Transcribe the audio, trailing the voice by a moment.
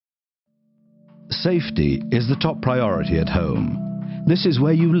Safety is the top priority at home. This is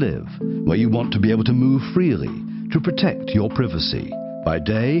where you live, where you want to be able to move freely, to protect your privacy, by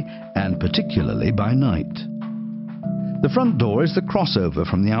day and particularly by night. The front door is the crossover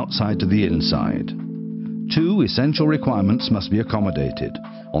from the outside to the inside. Two essential requirements must be accommodated.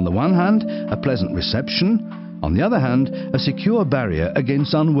 On the one hand, a pleasant reception. On the other hand, a secure barrier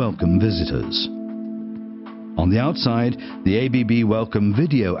against unwelcome visitors. On the outside, the ABB-Welcome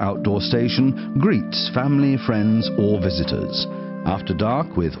video outdoor station greets family, friends or visitors, after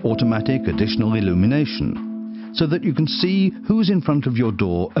dark with automatic additional illumination, so that you can see who's in front of your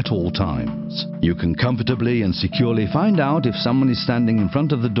door at all times. You can comfortably and securely find out if someone is standing in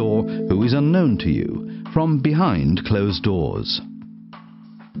front of the door who is unknown to you, from behind closed doors.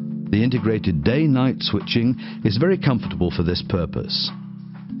 The integrated day-night switching is very comfortable for this purpose.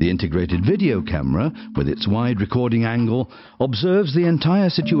 The integrated video camera, with its wide recording angle, observes the entire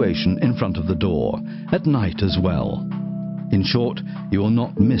situation in front of the door, at night as well. In short, you will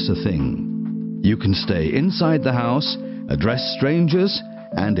not miss a thing. You can stay inside the house, address strangers,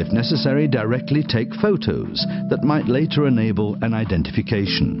 and if necessary directly take photos that might later enable an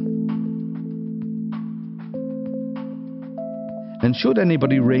identification. And should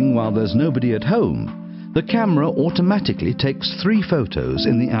anybody ring while there's nobody at home, the camera automatically takes 3 photos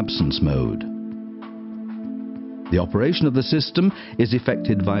in the absence mode. The operation of the system is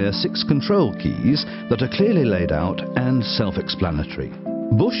effected via 6 control keys that are clearly laid out and self-explanatory.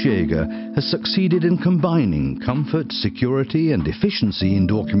 Busch-Jaeger has succeeded in combining comfort, security and efficiency in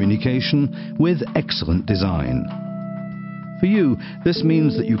door communication with excellent design. For you, this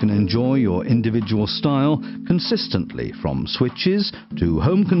means that you can enjoy your individual style consistently, from switches to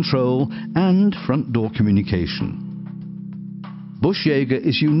home control and front door communication. Busch-Jaeger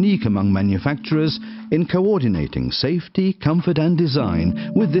is unique among manufacturers in coordinating safety, comfort and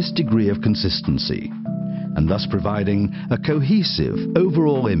design with this degree of consistency, and thus providing a cohesive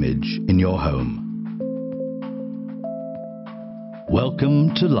overall image in your home.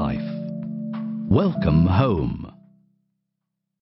 Welcome to life. Welcome home.